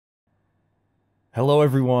Hello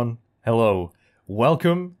everyone, hello.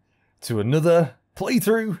 Welcome to another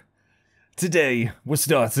playthrough. Today we're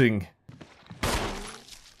starting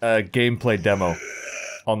a gameplay demo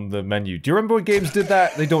on the menu. Do you remember when games did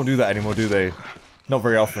that? They don't do that anymore, do they? Not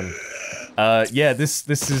very often. Yeah, this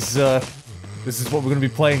is what we're gonna be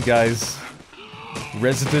playing, guys.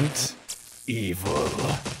 Resident Evil.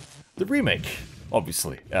 The remake,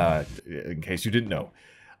 obviously, in case you didn't know.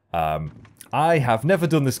 I have never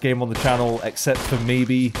done this game on the channel except for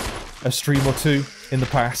maybe a stream or two in the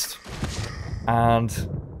past, and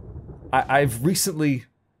I've recently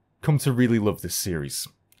come to really love this series.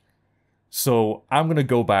 So I'm gonna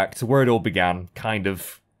go back to where it all began, kind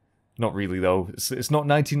of. Not really though. It's not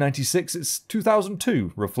 1996, it's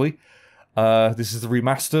 2002, roughly. This is the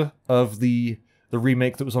remaster of the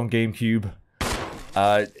remake that was on GameCube.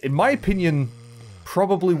 In my opinion,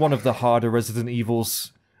 probably one of the harder Resident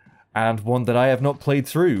Evils, and one that I have not played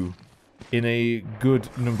through in a good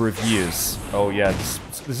number of years. Oh yeah,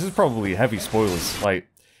 this is probably heavy spoilers. Like,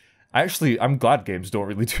 I'm glad games don't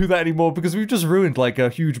really do that anymore, because we've just ruined, like, a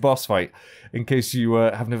huge boss fight, in case you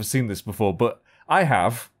have never seen this before. But I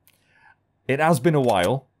have. It has been a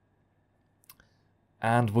while.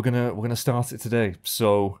 And we're gonna start it today.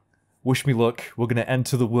 So, wish me luck. We're gonna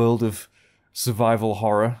enter the world of survival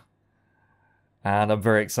horror. And I'm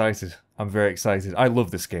very excited. I'm very excited. I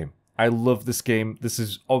love this game. I love this game. This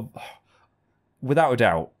is, without a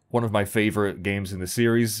doubt, one of my favorite games in the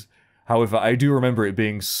series. However, I do remember it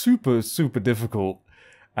being super, super difficult.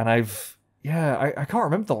 And I can't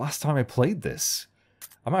remember the last time I played this.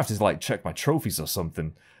 I might have to, like, check my trophies or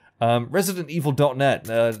something. ResidentEvil.net,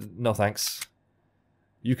 no thanks.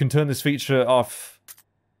 You can turn this feature off.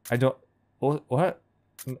 I don't... What?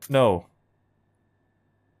 No.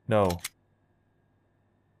 No.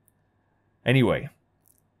 Anyway.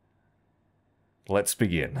 Let's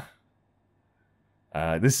begin.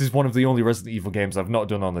 This is one of the only Resident Evil games I've not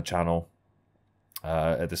done on the channel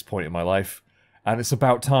at this point in my life. And it's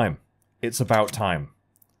about time. It's about time.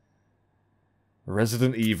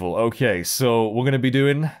 Resident Evil. Okay, so we're going to be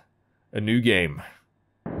doing a new game.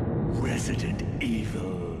 Resident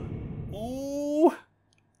Evil. Ooh.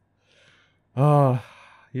 I'll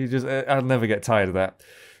never get tired of that.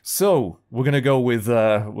 So, we're going to go with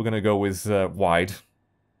wide,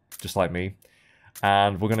 just like me.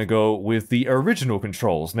 And we're going to go with the original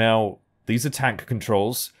controls. Now, these are tank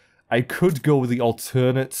controls. I could go with the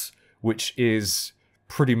alternate, which is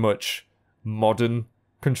pretty much modern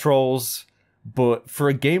controls. But for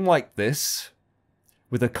a game like this,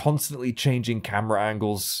 with a constantly changing camera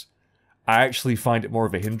angles, I actually find it more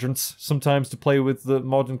of a hindrance sometimes to play with the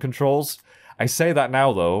modern controls. I say that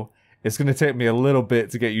now, though. It's going to take me a little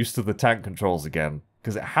bit to get used to the tank controls again,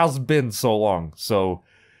 because it has been so long. So,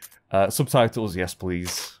 subtitles, yes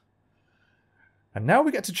please. And now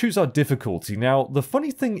we get to choose our difficulty. Now, the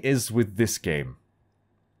funny thing is with this game,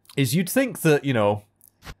 is you'd think that, you know,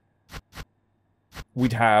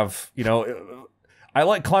 we'd have, you know, I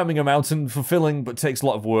like climbing a mountain, fulfilling, but takes a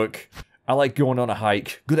lot of work. I like going on a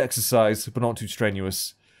hike, good exercise, but not too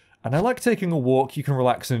strenuous. And I like taking a walk, you can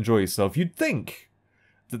relax and enjoy yourself. You'd think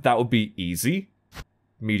that that would be easy,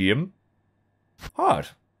 medium, hard.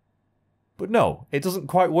 But no, it doesn't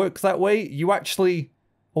quite work that way. You actually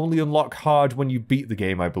only unlock hard when you beat the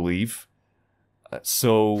game, I believe.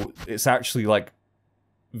 So it's actually, like,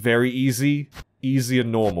 very easy, easy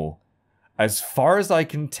and normal. As far as I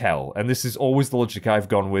can tell, and this is always the logic I've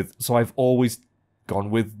gone with, so I've always gone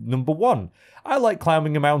with number one. I like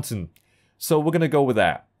climbing a mountain, so we're gonna go with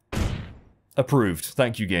that. Approved.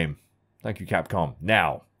 Thank you, game. Thank you, Capcom.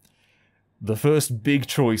 Now, the first big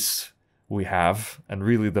choice we have, and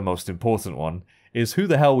really the most important one, is who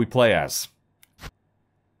the hell we play as.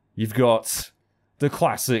 You've got the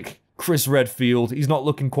classic Chris Redfield. He's not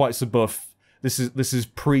looking quite so buff. This is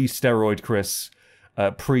pre-steroid Chris.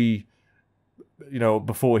 You know,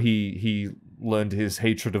 before he learned his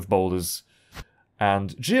hatred of boulders.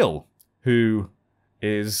 And Jill, who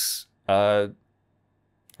is, kind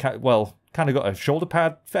of got a shoulder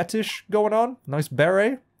pad fetish going on. Nice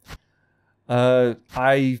beret.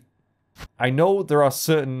 I know there are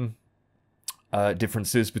certain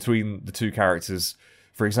differences between the two characters.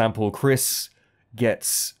 For example, Chris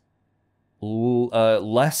gets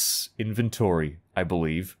less inventory, I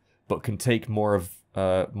believe, but can take more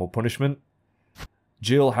punishment.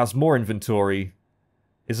 Jill has more inventory,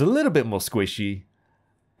 is a little bit more squishy,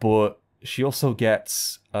 but she also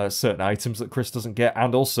gets certain items that Chris doesn't get,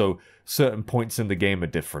 and also certain points in the game are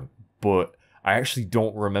different. But I actually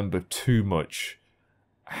don't remember too much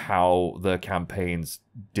how the campaigns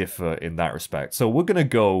differ in that respect. So we're going to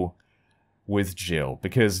go with Jill,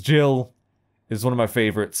 because Jill is one of my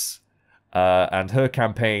favorites, and her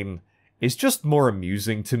campaign is just more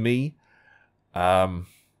amusing to me.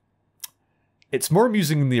 It's more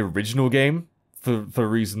amusing than the original game, for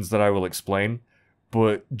reasons that I will explain.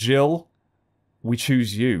 But Jill, we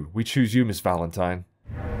choose you. We choose you, Miss Valentine.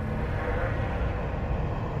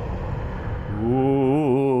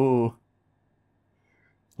 Ooh.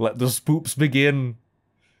 Let the spoops begin.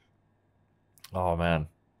 Oh, man.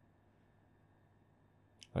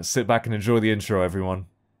 Let's sit back and enjoy the intro, everyone.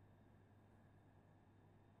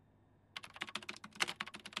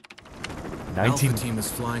 Alpha team is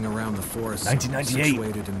flying around the forest 1998.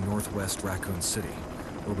 situated in northwest Raccoon City,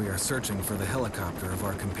 where we are searching for the helicopter of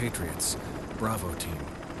our compatriots, Bravo team,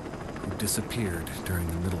 who disappeared during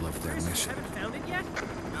the middle of their mission. Haven't found it yet?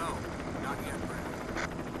 No, not yet, Brad.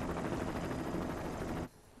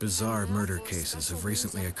 Bizarre murder cases have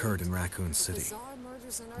recently occurred in Raccoon City.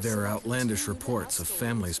 There are outlandish reports of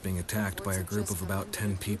families being attacked by a group of about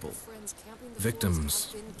 10 people.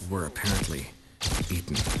 Victims were apparently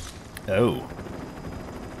eaten. Oh.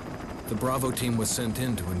 The Bravo team was sent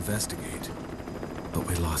in to investigate, but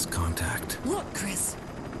we lost contact. Look, Chris.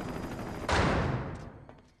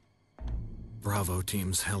 Bravo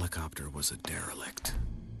team's helicopter was a derelict.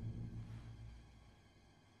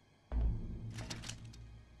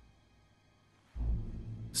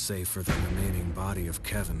 Save for the remaining body of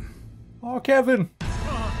Kevin. Oh, Kevin!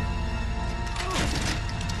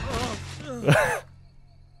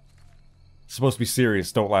 It's supposed to be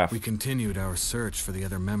serious, don't laugh. We continued our search for the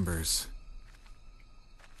other members,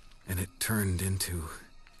 and it turned into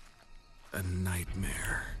a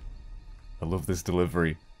nightmare. I love this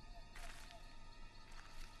delivery.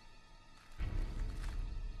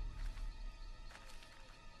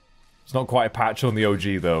 It's not quite a patch on the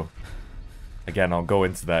OG, though. Again, I'll go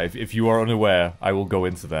into that. If you are unaware, I will go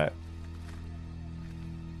into that.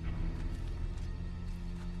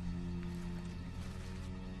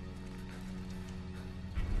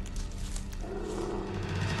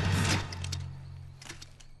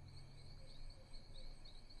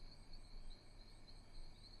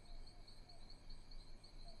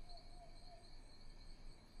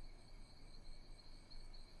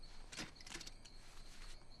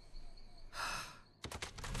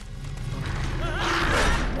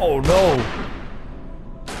 Oh no!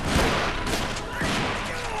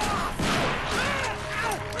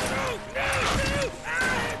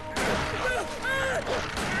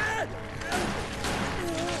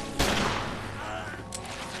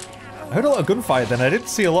 I heard a lot of gunfire then. I didn't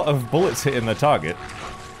see a lot of bullets hitting the target.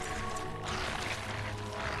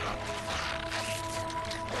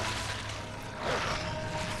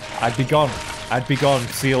 I'd be gone. I'd be gone.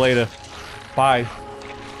 See you later. Bye.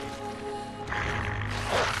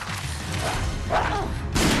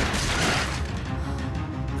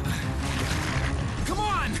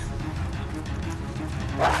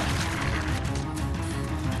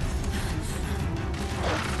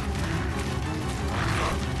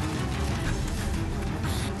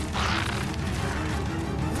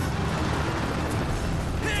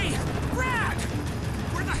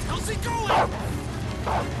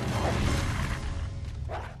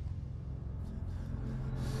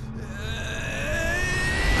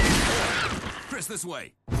 This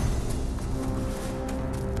way.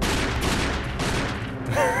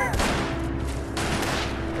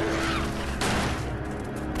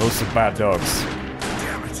 Those are bad dogs.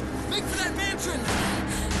 Damn it! Make for that mansion!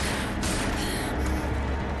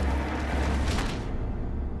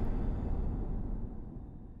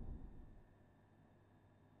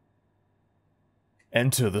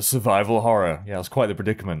 Enter the survival horror. Yeah, it's quite the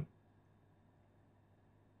predicament.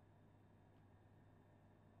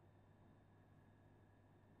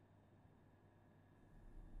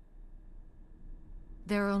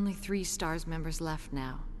 There are only 3 STARS members left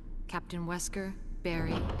now. Captain Wesker,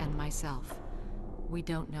 Barry, and myself. We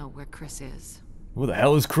don't know where Chris is. Who the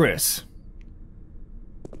hell is Chris?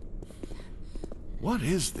 What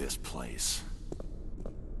is this place?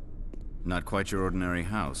 Not quite your ordinary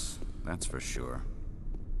house, that's for sure.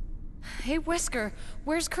 Hey, Wesker,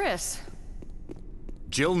 where's Chris?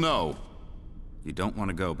 Jill, no! You don't want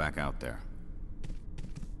to go back out there.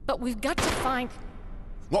 But we've got to find...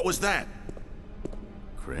 What was that?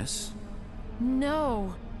 Chris?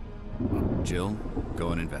 No. Jill, go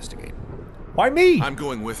and investigate. Why me? I'm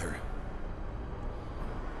going with her.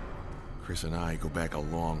 Chris and I go back a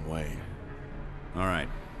long way. All right.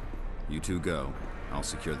 You two go. I'll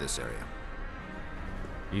secure this area.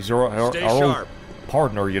 He's our Stay old sharp.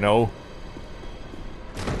 partner, you know.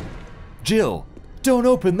 Jill, don't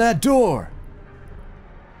open that door.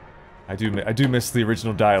 I do miss the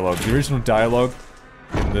original dialogue. The original dialogue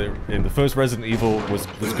in in the first Resident Evil was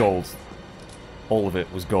gold. All of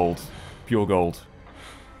it was gold. Pure gold.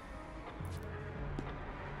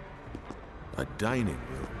 A dining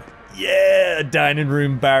room. Yeah, a dining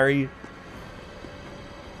room, Barry.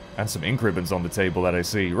 And some ink ribbons on the table that I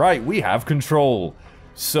see. Right, we have control.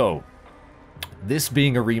 So, this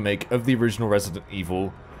being a remake of the original Resident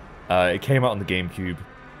Evil, it came out on the GameCube.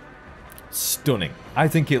 Stunning. I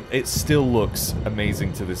think it still looks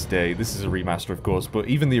amazing to this day. This is a remaster, of course, but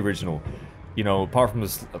even the original, you know, apart from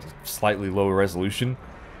the slightly lower resolution,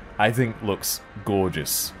 I think looks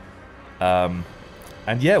gorgeous. And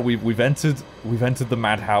yeah, we've entered the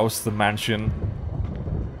madhouse, the mansion.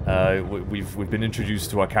 We've been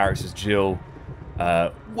introduced to our characters, Jill,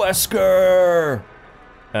 Wesker,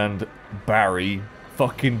 and Barry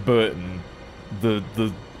fucking Burton, the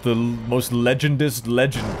most legendous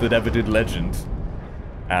legend that ever did legend.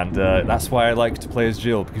 And that's why I like to play as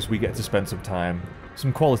Jill, because we get to spend some time,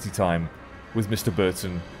 some quality time, with Mr.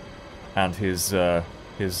 Burton and his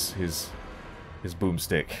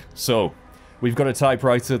boomstick. So, we've got a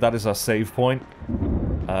typewriter, that is our save point.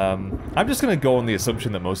 I'm just going to go on the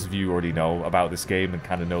assumption that most of you already know about this game and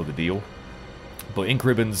kind of know the deal. But ink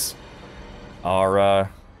ribbons are,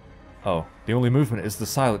 oh, the only movement is the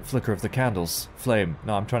silent flicker of the candle's flame.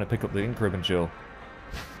 No, I'm trying to pick up the ink ribbon, Jill.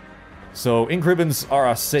 So, ink ribbons are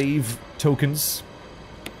our save tokens.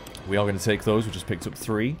 We are going to take those, we just picked up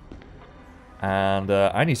 3. And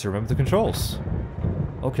I need to remember the controls.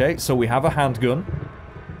 Okay, so we have a handgun.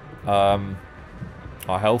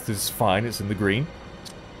 Our health is fine, it's in the green.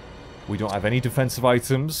 We don't have any defensive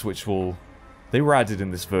items, which they were added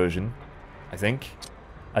in this version, I think.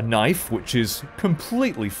 A knife, which is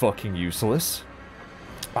completely fucking useless.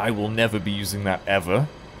 I will never be using that ever.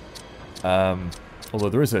 Although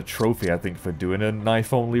there is a trophy, I think, for doing a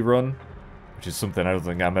knife-only run, which is something I don't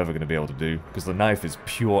think I'm ever going to be able to do, because the knife is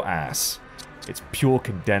pure ass. It's pure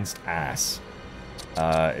condensed ass.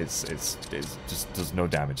 It just does no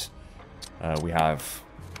damage. We have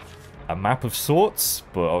a map of sorts,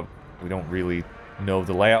 but we don't really know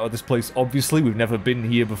the layout of this place. Obviously, we've never been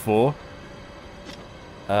here before.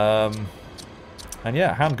 And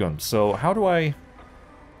yeah, handgun. So, how do I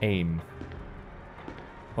aim?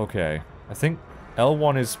 Okay, I think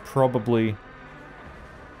L1 is probably...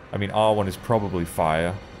 I mean, R1 is probably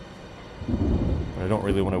fire. But I don't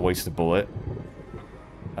really want to waste a bullet.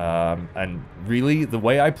 And really, the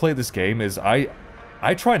way I play this game is I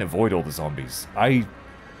try and avoid all the zombies. I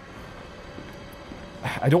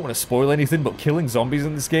don't want to spoil anything, but killing zombies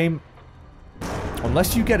in this game,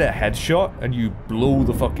 unless you get a headshot and you blow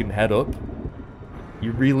the fucking head up,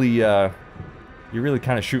 you're really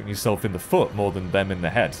kind of shooting yourself in the foot more than them in the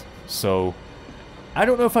head. So, I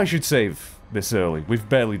don't know if I should save this early. We've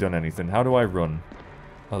barely done anything. How do I run?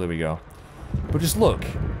 Oh, there we go. But just look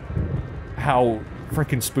how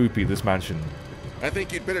freaking spoopy this mansion. I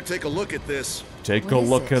think you'd better take a look at this. Take a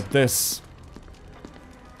look at this.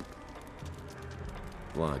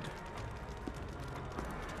 Blood.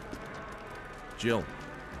 Jill,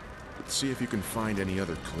 see if you can find any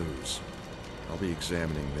other clues. I'll be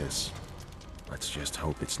examining this. Let's just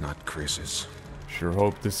hope it's not Chris's. Sure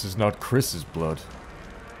hope this is not Chris's blood.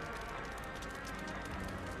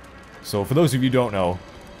 So, for those of you who don't know,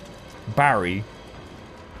 Barry...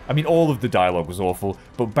 I mean, all of the dialogue was awful,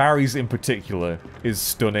 but Barry's in particular is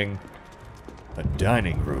stunning. A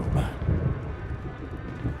dining room.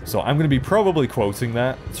 So I'm going to be probably quoting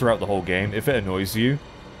that throughout the whole game. If it annoys you,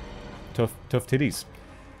 tough titties.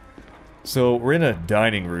 So we're in a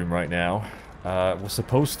dining room right now. We're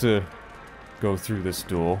supposed to go through this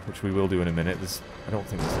door, which we will do in a minute. I don't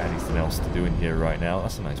think there's anything else to do in here right now.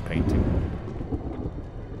 That's a nice painting.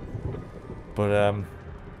 But,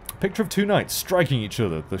 picture of 2 knights striking each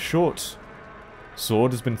other. The short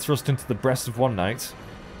sword has been thrust into the breast of one knight,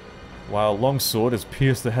 while long sword has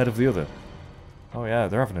pierced the head of the other. Oh yeah,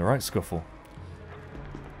 they're having a right scuffle.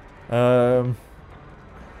 Imagine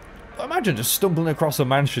just stumbling across a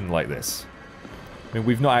mansion like this. I mean,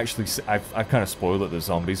 we've not actually... I've kind of spoiled it, the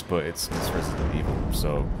zombies, but it's Resident Evil,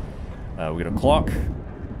 so... we got a clock.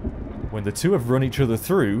 When the two have run each other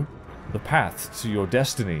through, the path to your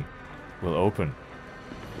destiny will open.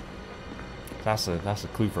 That's a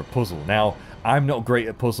clue for a puzzle. Now, I'm not great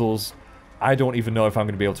at puzzles. I don't even know if I'm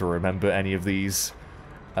going to be able to remember any of these.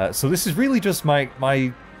 So this is really just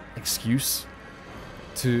my excuse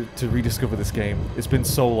to rediscover this game. It's been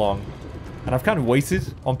so long. And I've kind of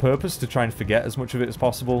waited on purpose to try and forget as much of it as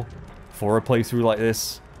possible for a playthrough like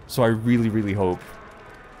this. So I really, really hope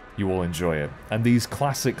you all enjoy it. And these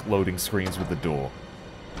classic loading screens with the door,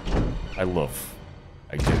 I love.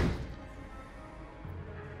 I do.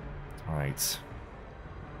 Alright.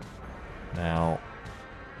 Now,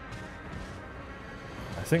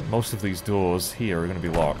 I think most of these doors here are going to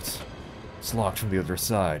be locked. It's locked from the other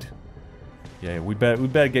side. Yeah, we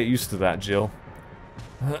better get used to that, Jill.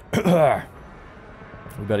 We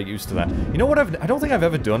better get used to that. You know what I don't think I've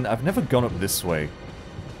ever done? I've never gone up this way.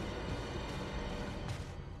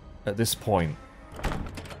 At this point.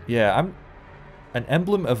 Yeah, an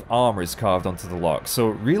emblem of armor is carved onto the lock. So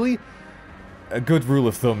really, a good rule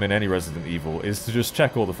of thumb in any Resident Evil is to just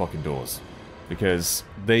check all the fucking doors. Because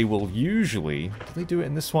they will usually... Do they do it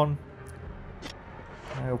in this one?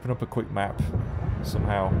 Can I open up a quick map?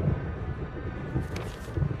 Somehow.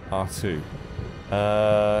 R2.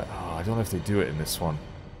 I don't know if they do it in this one.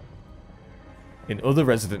 In other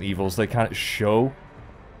Resident Evils, they can't show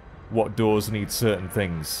what doors need certain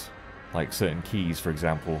things. Like certain keys, for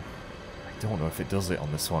example. I don't know if it does it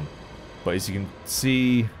on this one. But as you can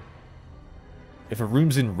see... If a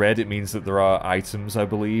room's in red, it means that there are items, I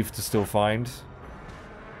believe, to still find.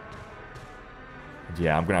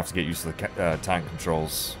 Yeah, I'm gonna have to get used to the tank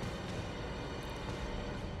controls.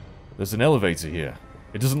 There's an elevator here.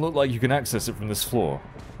 It doesn't look like you can access it from this floor.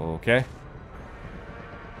 Okay.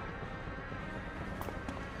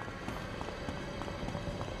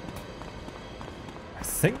 I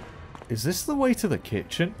think... Is this the way to the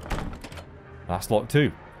kitchen? That's locked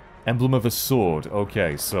too. Emblem of a sword.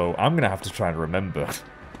 Okay, so I'm gonna have to try and remember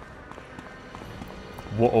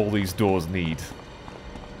what all these doors need.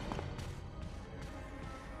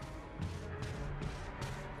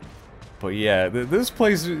 But yeah, this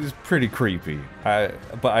place is pretty creepy.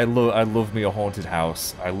 But I love me a haunted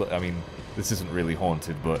house. I mean, this isn't really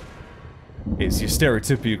haunted, but it's your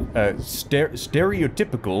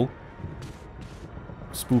stereotypical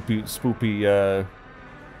spoopy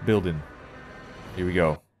building. Here we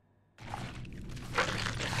go.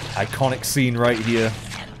 Iconic scene right here.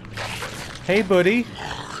 Hey, buddy.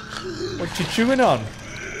 What you chewing on?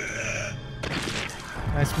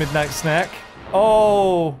 Nice midnight snack.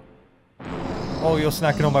 Oh. Oh, you're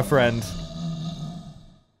snacking on my friend.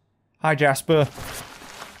 Hi, Jasper.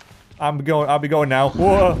 I'll be going now.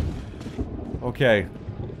 Whoa. Okay.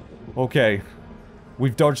 Okay.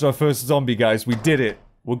 We've dodged our first zombie, guys. We did it.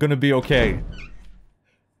 We're gonna be okay.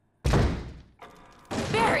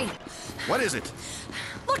 Barry! What is it?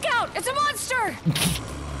 Look out! It's a monster!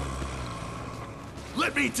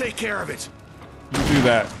 Let me take care of it. You do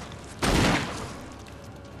that.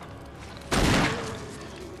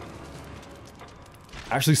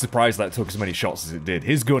 Actually surprised that took as many shots as it did.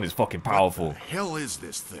 His gun is fucking powerful. What the hell is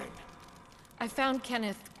this thing? I found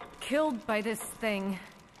Kenneth killed by this thing.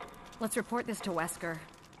 Let's report this to Wesker.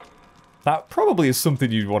 That probably is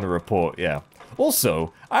something you'd want to report, yeah.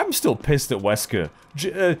 Also, I'm still pissed at Wesker.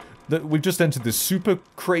 That we've just entered this super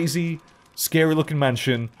crazy, scary-looking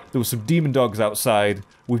mansion. There were some demon dogs outside.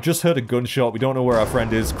 We've just heard a gunshot. We don't know where our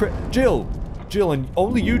friend is. Jill! Jill, and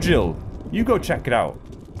only you, Jill. You go check it out.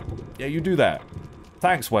 Yeah, you do that.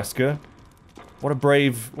 Thanks, Wesker. What a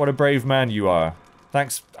brave man you are.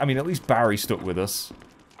 Thanks. I mean, at least Barry stuck with us.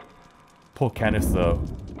 Poor Kenneth, though.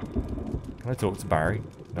 Can I talk to Barry?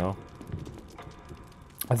 No.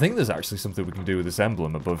 I think there's actually something we can do with this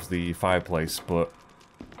emblem above the fireplace, but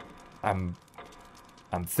I'm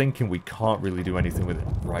thinking we can't really do anything with it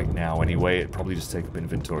right now anyway. It'd probably just take up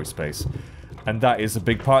inventory space. And that is a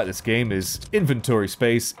big part of this game, is inventory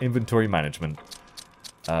space, inventory management.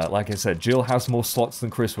 Like I said, Jill has more slots than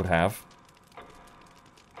Chris would have.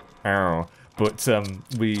 Oh, but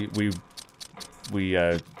we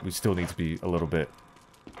still need to be a little bit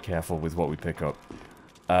careful with what we pick up.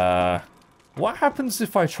 What happens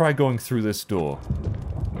if I try going through this door?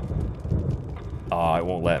 Ah, it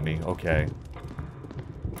won't let me. Okay.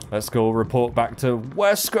 Let's go report back to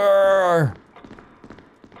Wesker!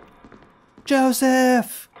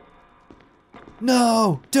 Joseph!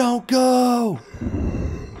 No! Don't go!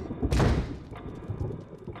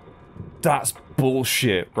 That's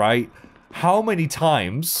bullshit, right? How many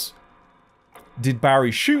times did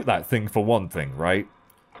Barry shoot that thing, for one thing, right?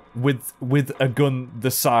 With a gun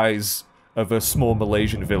the size of a small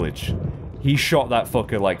Malaysian village. He shot that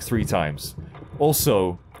fucker like 3 times.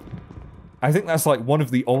 Also, I think that's like one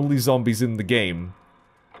of the only zombies in the game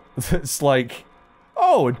that's like,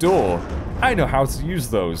 oh, a door. I know how to use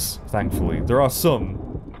those, thankfully. There are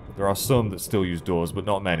some that still use doors, but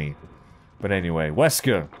not many. But anyway,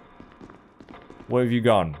 Wesker. Where have you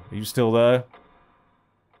gone? Are you still there?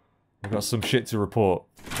 We've got some shit to report.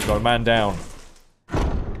 We've got a man down.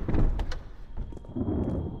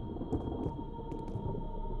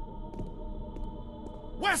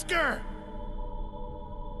 Wesker!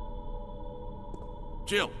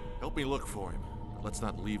 Jill, help me look for him. Let's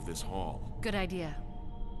not leave this hall. Good idea.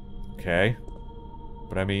 Okay.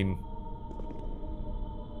 But I mean...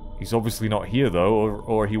 He's obviously not here, though,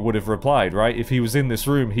 or he would have replied, right? If he was in this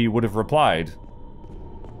room, he would have replied.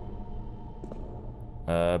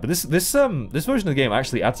 But this version of the game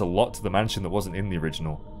actually adds a lot to the mansion that wasn't in the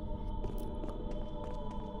original.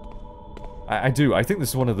 I do. I think this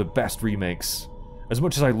is one of the best remakes. As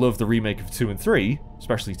much as I love the remake of 2 and 3,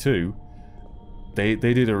 especially 2, they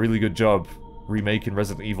did a really good job remaking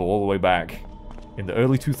Resident Evil all the way back in the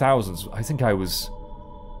early 2000s. I think I was...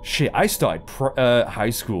 Shit, I started high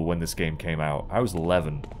school when this game came out. I was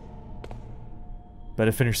 11.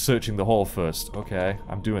 Better finish searching the hall first. Okay,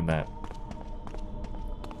 I'm doing that.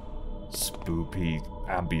 Spoopy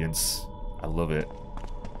ambience. I love it.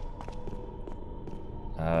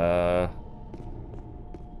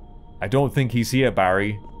 I don't think he's here,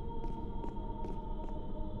 Barry.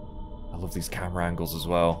 I love these camera angles as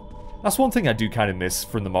well. That's one thing I do kind of miss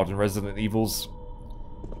from the modern Resident Evils.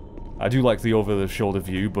 I do like the over-the-shoulder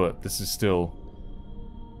view, but this is still...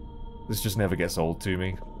 This just never gets old to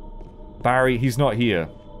me. Barry, he's not here.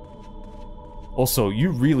 Also, you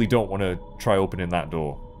really don't want to try opening that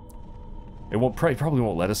door. It probably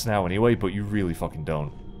won't let us now anyway, but you really fucking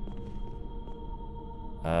don't.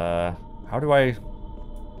 How do I...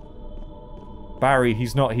 Barry,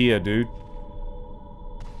 he's not here, dude.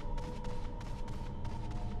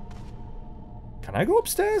 Can I go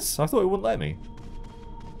upstairs? I thought it wouldn't let me.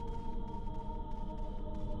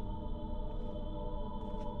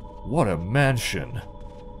 What a mansion.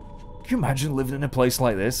 Can you imagine living in a place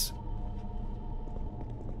like this?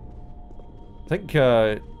 I think,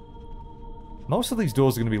 most of these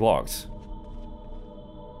doors are going to be locked.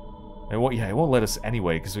 And what? Yeah, it won't let us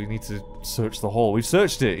anyway, because we need to search the hall. We've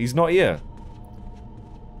searched it. He's not here.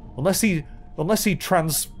 Unless he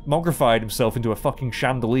transmogrified himself into a fucking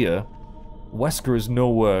chandelier, Wesker is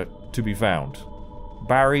nowhere to be found.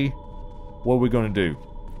 Barry, what are we going to do?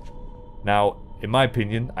 Now, in my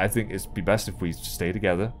opinion, I think it'd be best if we stay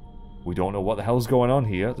together. We don't know what the hell's going on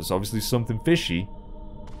here. There's obviously something fishy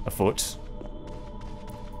afoot.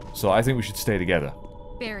 So I think we should stay together.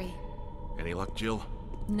 Barry. Any luck, Jill?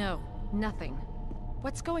 No, nothing.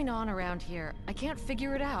 What's going on around here? I can't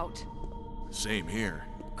figure it out. Same here.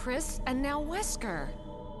 Chris, and now Wesker.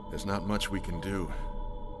 There's not much we can do.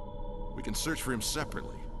 We can search for him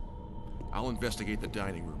separately. I'll investigate the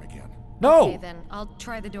dining room again. No! Okay, then. I'll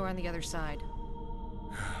try the door on the other side.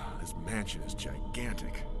 This mansion is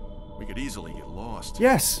gigantic. We could easily get lost.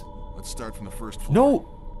 Yes! Let's start from the first floor. No!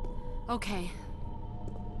 Okay.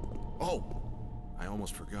 Oh! I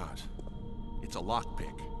almost forgot. It's a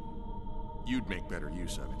lockpick. You'd make better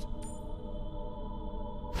use of it.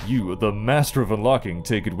 You are the master of unlocking.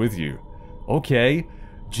 Take it with you. Okay.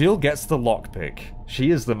 Jill gets the lockpick.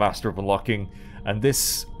 She is the master of unlocking. And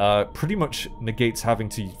this pretty much negates having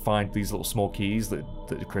to find these little small keys that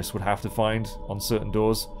Chris would have to find on certain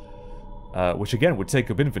doors. Which again would take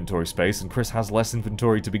up inventory space, and Chris has less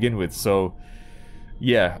inventory to begin with, so...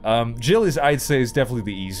 Yeah, Jill is, I'd say, is definitely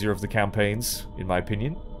the easier of the campaigns, in my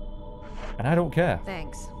opinion. And I don't care.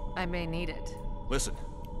 Thanks. I may need it. Listen,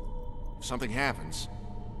 if something happens,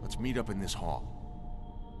 let's meet up in this hall.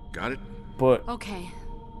 Got it? But... Okay.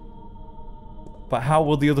 But how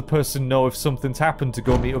will the other person know if something's happened to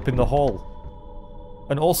go meet up in the hall?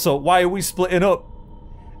 And also, why are we splitting up?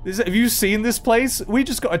 Have you seen this place? We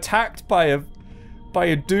just got attacked by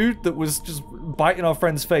a dude that was just biting our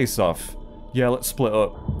friend's face off. Yeah, let's split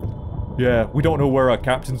up. Yeah, we don't know where our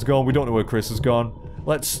captain's gone. We don't know where Chris has gone.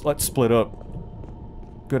 Let's split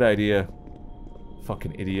up. Good idea.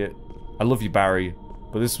 Fucking idiot. I love you, Barry,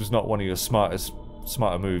 but this was not one of your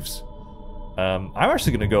smarter moves. I'm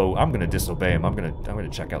actually gonna go. I'm gonna disobey him. I'm gonna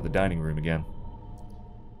check out the dining room again.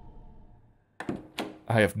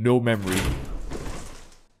 I have no memory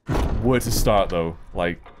where to start though.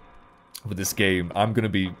 Like with this game, I'm gonna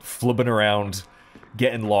be flubbing around,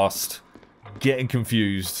 getting lost, getting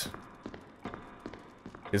confused.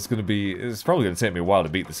 It's probably gonna take me a while to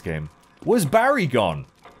beat this game. Where's Barry gone?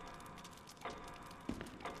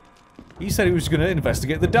 He said he was gonna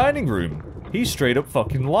investigate the dining room. He straight up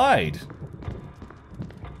fucking lied.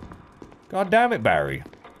 God damn it, Barry.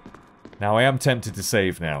 Now, I am tempted to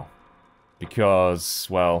save now. Because,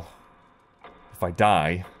 well, if I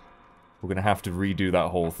die, we're gonna have to redo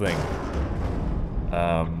that whole thing.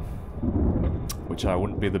 Which I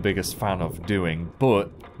wouldn't be the biggest fan of doing,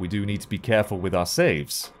 but we do need to be careful with our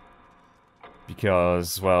saves.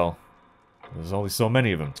 Because, well, there's only so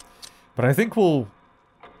many of them. But I think we'll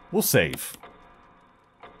save.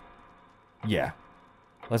 Yeah.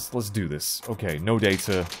 Let's do this. Okay, no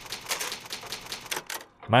data.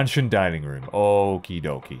 Mansion dining room. Okie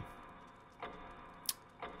dokie.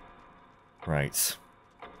 Right.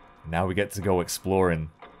 Now we get to go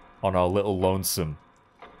exploring on our little lonesome.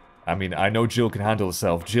 I mean, I know Jill can handle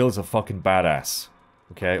herself. Jill's a fucking badass.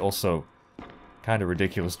 Okay, also, kind of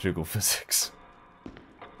ridiculous jiggle physics.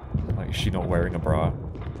 Like, is she not wearing a bra?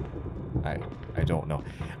 I don't know.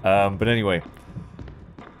 But anyway.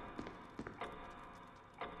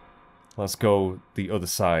 Let's go the other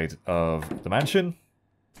side of the mansion.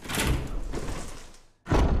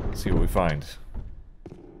 See what we find.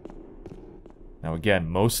 Now again,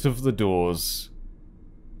 most of the doors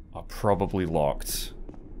are probably locked.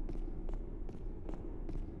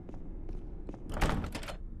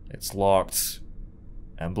 It's locked.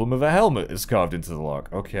 Emblem of a helmet is carved into the lock.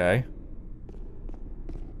 Okay.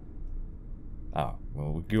 Oh,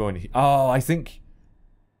 well, we're going... Oh, I think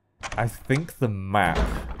the map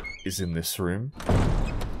is in this room.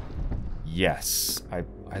 Yes.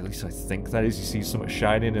 At least I think that is. You see something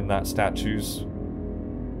shining in that statue's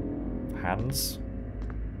hands.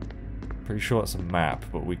 Pretty sure it's a map,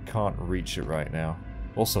 but we can't reach it right now.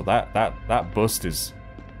 Also, that bust is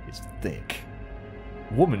thick.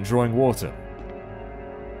 Woman drawing water.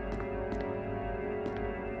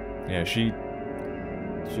 Yeah, THICC.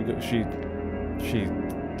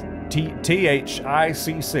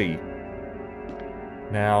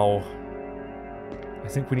 Now, I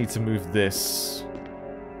think we need to move this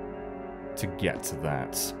to get to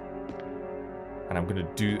that. And I'm gonna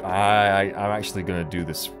do... I'm actually gonna do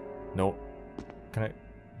this... No. Can I...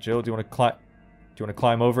 Jill, do you want to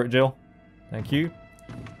climb over it, Jill? Thank you.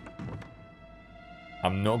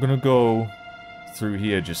 I'm not gonna go through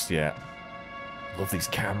here just yet. Love these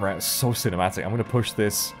cameras, it's so cinematic. I'm gonna push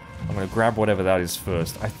this. I'm gonna grab whatever that is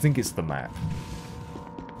first. I think it's the map.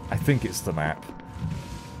 I think it's the map.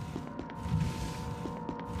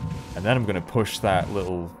 And then I'm gonna push that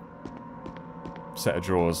little set of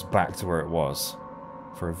drawers back to where it was.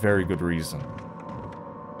 For a very good reason.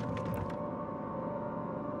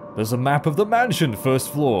 There's a map of the mansion,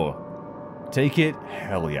 first floor. Take it?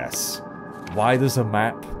 Hell yes. Why there's a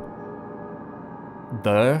map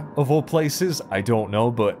there, of all places, I don't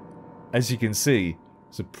know, but as you can see,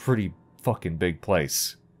 it's a pretty fucking big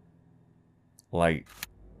place. Like,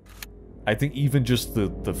 I think even just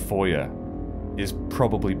the foyer is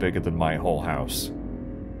probably bigger than my whole house.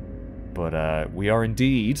 But we are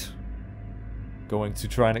indeed going to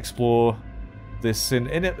try and explore this in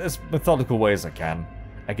as methodical way as I can.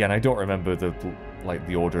 Again, I don't remember the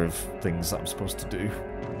order of things that I'm supposed to do.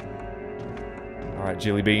 Alright,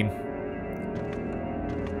 Jilly Bean.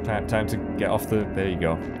 Time to get off the... There you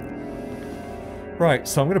go. Right,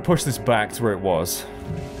 so I'm going to push this back to where it was.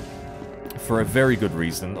 For a very good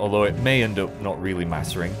reason, although it may end up not really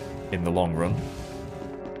mattering in the long run.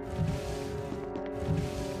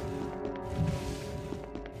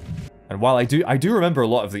 And while I do remember a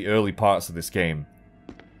lot of the early parts of this game,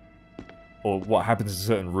 or what happens in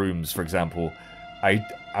certain rooms, for example,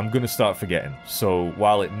 I'm gonna start forgetting. So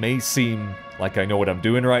while it may seem like I know what I'm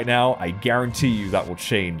doing right now, I guarantee you that will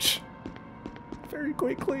change very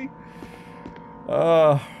quickly.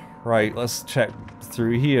 Right, let's check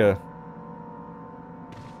through here.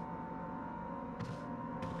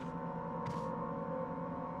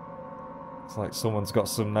 It's like someone's got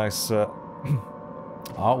some nice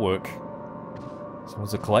artwork.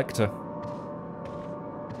 Someone's a collector.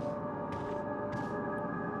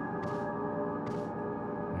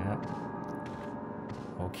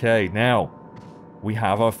 Okay, now, we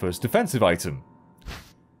have our first defensive item.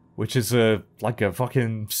 Which is like a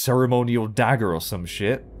fucking ceremonial dagger or some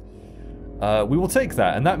shit. We will take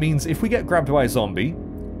that, and that means if we get grabbed by a zombie,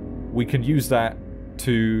 we can use that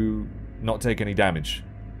to not take any damage.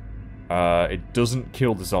 It doesn't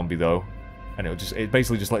kill the zombie though, and it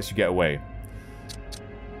basically just lets you get away.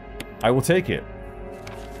 I will take it.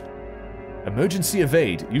 Emergency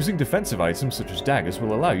evade. Using defensive items such as daggers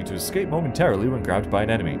will allow you to escape momentarily when grabbed by an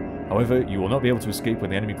enemy. However, you will not be able to escape when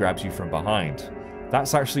the enemy grabs you from behind.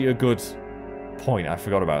 That's actually a good point. I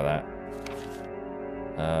forgot about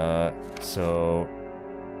that.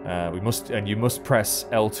 You must press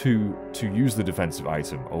L2 to use the defensive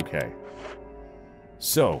item. Okay.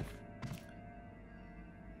 So,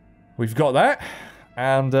 we've got that,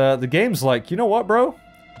 and the game's like, you know what, bro?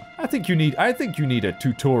 I think you need a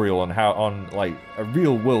tutorial on like a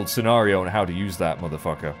real world scenario on how to use that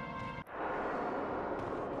motherfucker.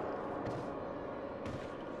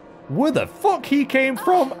 Where the fuck he came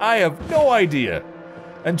from, I have no idea.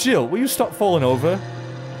 And Jill, will you stop falling over?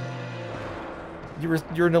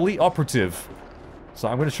 You're an elite operative. So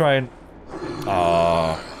I'm gonna try and...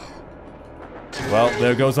 Well,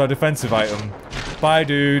 there goes our defensive item. Bye,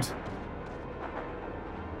 dude.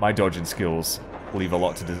 My dodging skills. leave a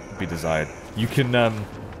lot to be desired. You can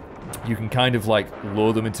kind of, like,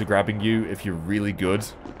 lure them into grabbing you if you're really good.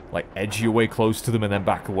 Like, edge your way close to them and then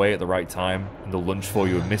back away at the right time, and they'll lunge for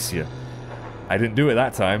you and miss you. I didn't do it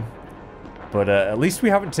that time. But at least we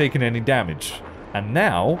haven't taken any damage. And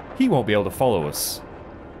now, he won't be able to follow us.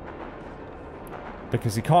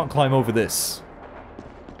 Because he can't climb over this.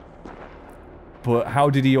 But how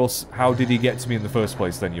did he get to me in the first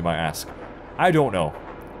place, then, you might ask? I don't know.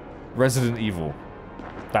 Resident Evil.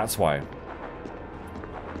 That's why.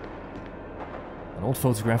 An old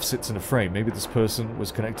photograph sits in a frame. Maybe this person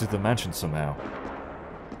was connected to the mansion somehow.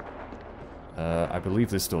 I believe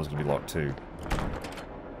this door's gonna be locked too.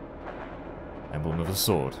 Emblem of a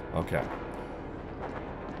sword. Okay.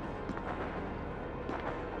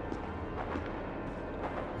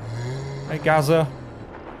 Hey, Gaza.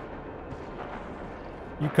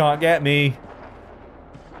 You can't get me.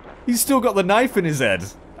 He's still got the knife in his head.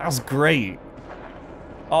 That's great.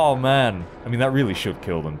 Oh, man. I mean, that really should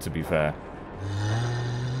kill them, to be fair.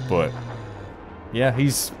 But, yeah,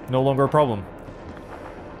 he's no longer a problem.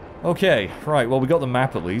 Okay, right, well, we got the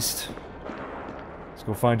map at least. Let's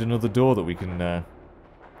go find another door that we can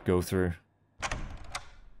go through.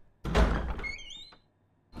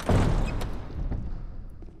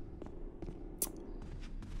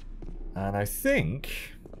 And I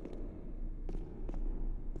think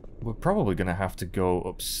we're probably going to have to go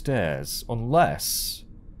upstairs, unless...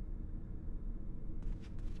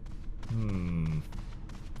 I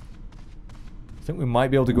think we might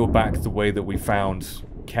be able to go back the way that we found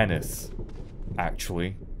Kenneth,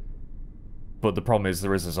 actually. But the problem is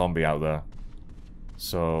there is a zombie out there.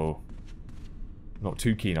 So, not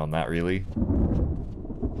too keen on that, really.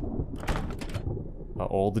 Are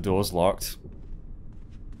all the doors locked?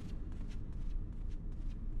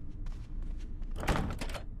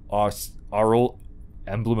 Our old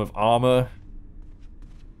emblem of armor.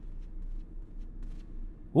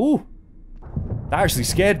 Ooh! That actually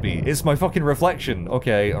scared me. It's my fucking reflection.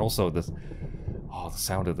 Okay, and also the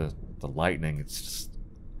sound of the lightning. It's just...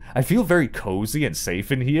 I feel very cozy and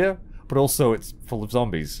safe in here, but also it's full of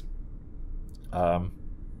zombies. I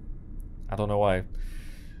don't know why.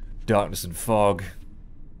 Darkness and fog.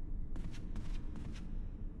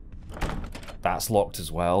 That's locked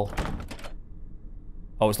as well.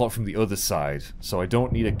 Oh, it's locked from the other side, so I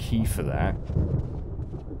don't need a key for that.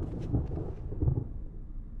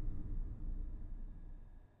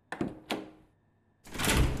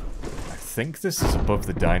 I think this is above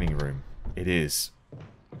the dining room. It is.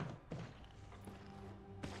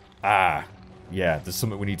 Ah, yeah, there's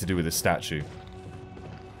something we need to do with this statue.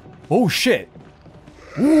 Oh, shit!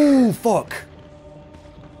 Ooh, fuck!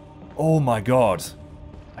 Oh my god.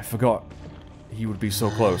 I forgot. He would be so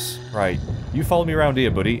close. Right, you follow me around here,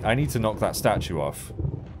 buddy. I need to knock that statue off.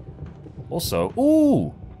 Also,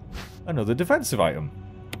 ooh! Another defensive item.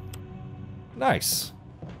 Nice.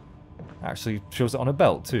 Actually shows it on a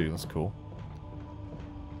belt, too. That's cool.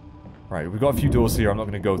 Right, we've got a few doors here. I'm not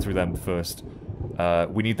going to go through them first.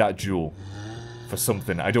 We need that jewel. For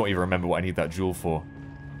something. I don't even remember what I need that jewel for.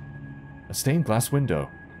 A stained glass window.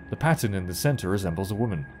 The pattern in the center resembles a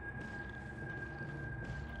woman.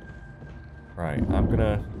 Right, I'm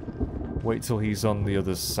gonna wait till he's on the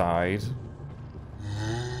other side.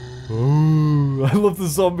 Ooh, I love the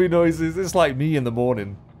zombie noises. It's like me in the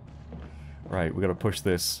morning. Right, we gotta push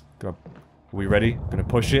this. Are we ready? Gonna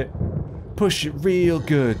push it. Push it real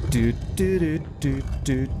good, dude.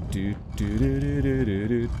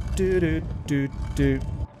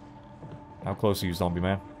 How close are you, zombie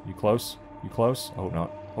man? You close? You close? I hope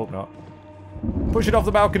not. Hope not. Push it off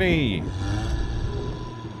the balcony!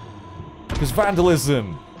 Because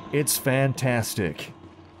vandalism! It's fantastic.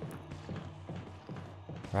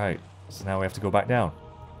 Right, so now we have to go back down.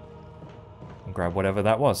 And grab whatever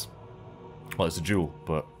that was. Well, it's a jewel,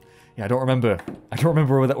 but... Yeah, I don't remember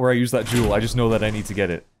where I used that jewel. I just know that I need to get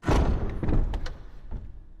it.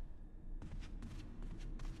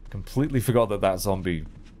 Completely forgot that that zombie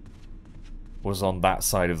was on that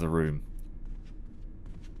side of the room.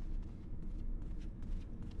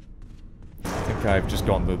 I think I've just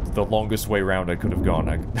gone the longest way round I could have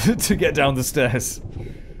gone to get down the stairs.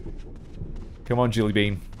 Come on, Jelly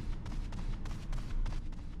Bean.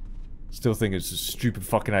 Still think it's a stupid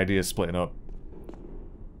fucking idea splitting up.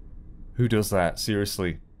 Who does that?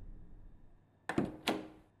 Seriously.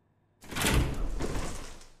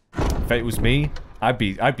 If it was me, I'd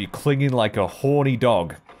be clinging like a horny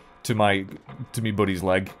dog to me buddy's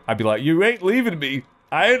leg. I'd be like, "You ain't leaving me.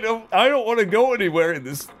 I don't want to go anywhere in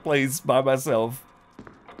this place by myself."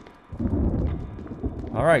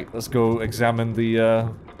 All right, let's go examine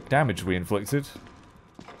the damage we inflicted.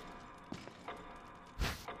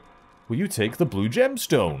 Will you take the blue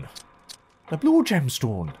gemstone? The blue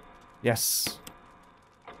gemstone. Yes.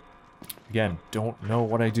 Again, don't know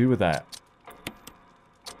what I do with that.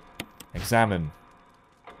 Examine.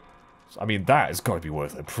 I mean, that has got to be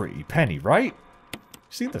worth a pretty penny, right?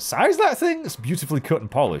 See the size of that thing? It's beautifully cut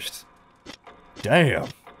and polished. Damn.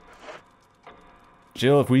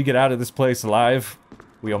 Jill, if we get out of this place alive,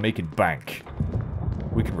 we are making bank.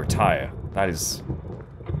 We can retire. That is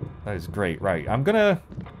great. Right, I'm gonna...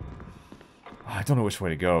 I don't know which way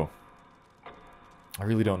to go. I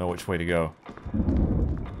really don't know which way to go.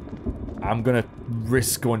 I'm gonna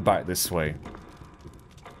risk going back this way.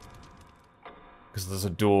 Because there's a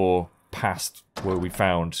door past where we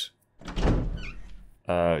found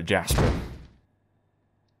Jasper.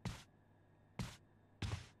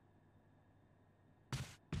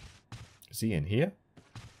 Is he in here?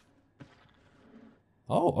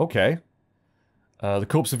 Oh, okay. The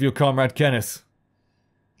corpse of your comrade Kenneth.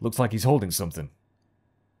 Looks like he's holding something.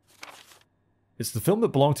 It's the film that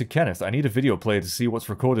belonged to Kenneth. I need a video player to see what's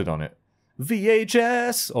recorded on it.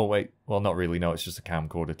 VHS! Oh, wait. Well, not really. No, it's just a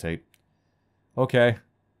camcorder tape. Okay.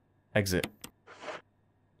 Exit.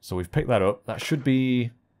 So we've picked that up. That should be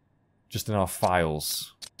just in our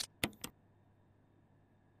files.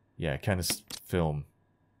 Yeah, Kenneth's film.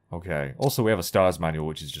 Okay. Also, we have a STARS manual,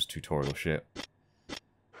 which is just tutorial shit.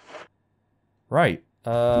 Right. I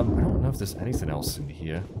don't know if there's anything else in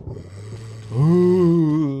here.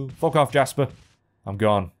 Ooh. Fuck off, Jasper. I'm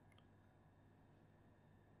gone.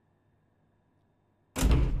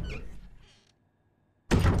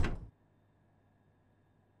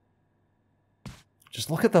 Just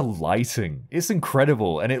look at the lighting. It's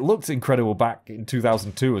incredible, and it looked incredible back in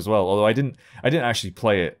 2002 as well. Although I didn't actually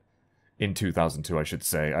play it in 2002, I should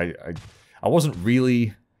say. I wasn't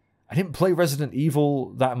really... I didn't play Resident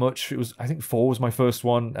Evil that much. It was, I think 4 was my first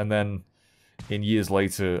one, and then in years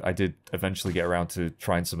later, I did eventually get around to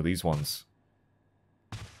trying some of these ones.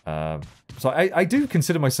 So I do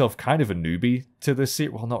consider myself kind of a newbie to this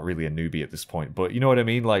series. Well, not really a newbie at this point, but you know what I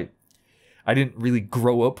mean? Like, I didn't really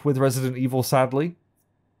grow up with Resident Evil, sadly.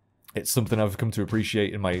 It's something I've come to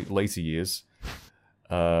appreciate in my later years.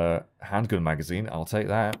 Handgun magazine, I'll take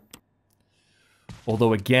that.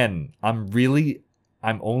 Although, again, I'm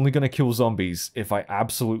only going to kill zombies if I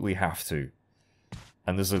absolutely have to.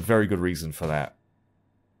 And there's a very good reason for that.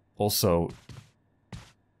 Also,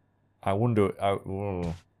 I wonder...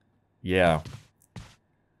 yeah.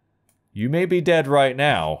 You may be dead right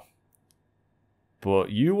now, but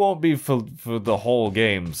you won't be for the whole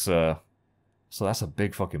game, sir. So that's a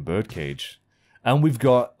big fucking birdcage. And we've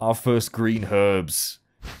got our first green herbs.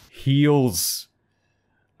 Heals.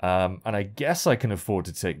 And I guess I can afford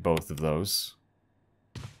to take both of those.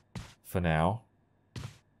 For now.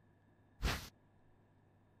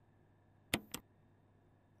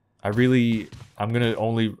 I'm gonna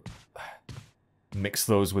only mix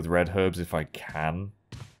those with red herbs if I can.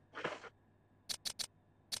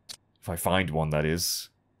 If I find one, that is.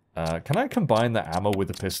 Can I combine the ammo with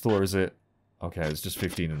the pistol, or is it... Okay, it's just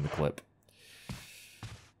 15 in the clip.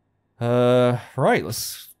 Right,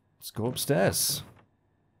 let's go upstairs.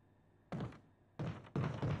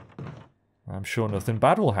 I'm sure nothing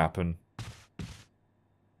bad will happen.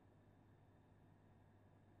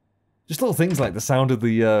 Just little things like the sound of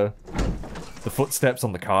the footsteps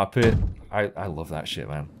on the carpet. I love that shit,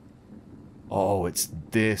 man. Oh, it's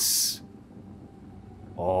this.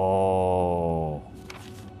 Oh.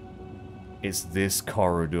 It's this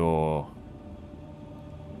corridor.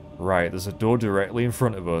 Right, there's a door directly in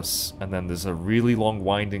front of us, and then there's a really long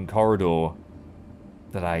winding corridor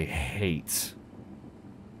that I hate.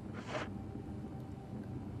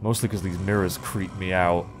 Mostly because these mirrors creep me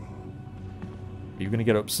out. Are you gonna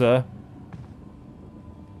get up, sir?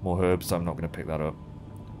 More herbs, I'm not gonna pick that up.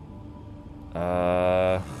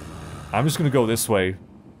 I'm just gonna go this way.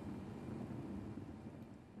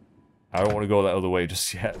 I don't want to go that other way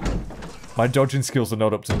just yet. My dodging skills are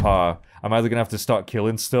not up to par. I'm either gonna have to start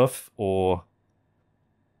killing stuff, or...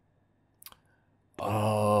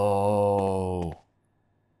 Oh...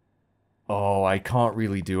 Oh, I can't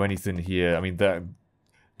really do anything here. I mean, that...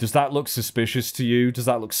 Does that look suspicious to you? Does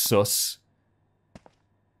that look sus?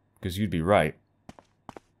 Because you'd be right.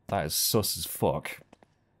 That is sus as fuck.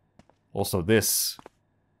 Also, this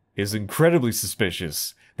is incredibly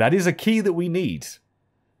suspicious. That is a key that we need.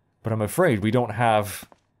 But I'm afraid we don't have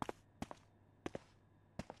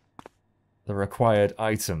the required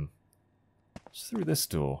item. It's through this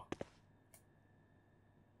door.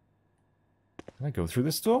 Can I go through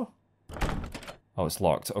this door? Oh, it's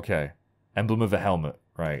locked. Okay. Emblem of a helmet.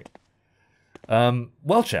 Right.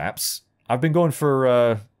 Well, chaps, I've been going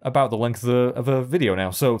for about the length of a video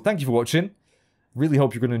now. So thank you for watching. Really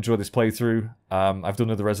hope you're going to enjoy this playthrough. I've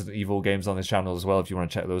done other Resident Evil games on this channel as well. If you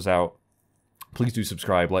want to check those out, please do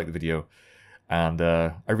subscribe, like the video, and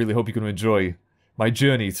I really hope you're going to enjoy my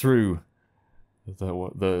journey through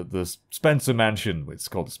the Spencer Mansion. It's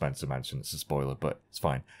called the Spencer Mansion. It's a spoiler, but it's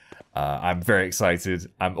fine. I'm very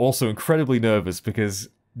excited. I'm also incredibly nervous because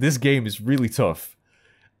this game is really tough,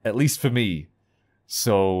 at least for me.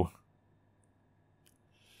 So,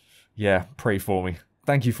 yeah, pray for me.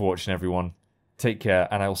 Thank you for watching, everyone. Take care,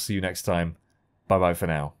 and I will see you next time. Bye-bye for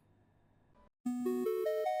now.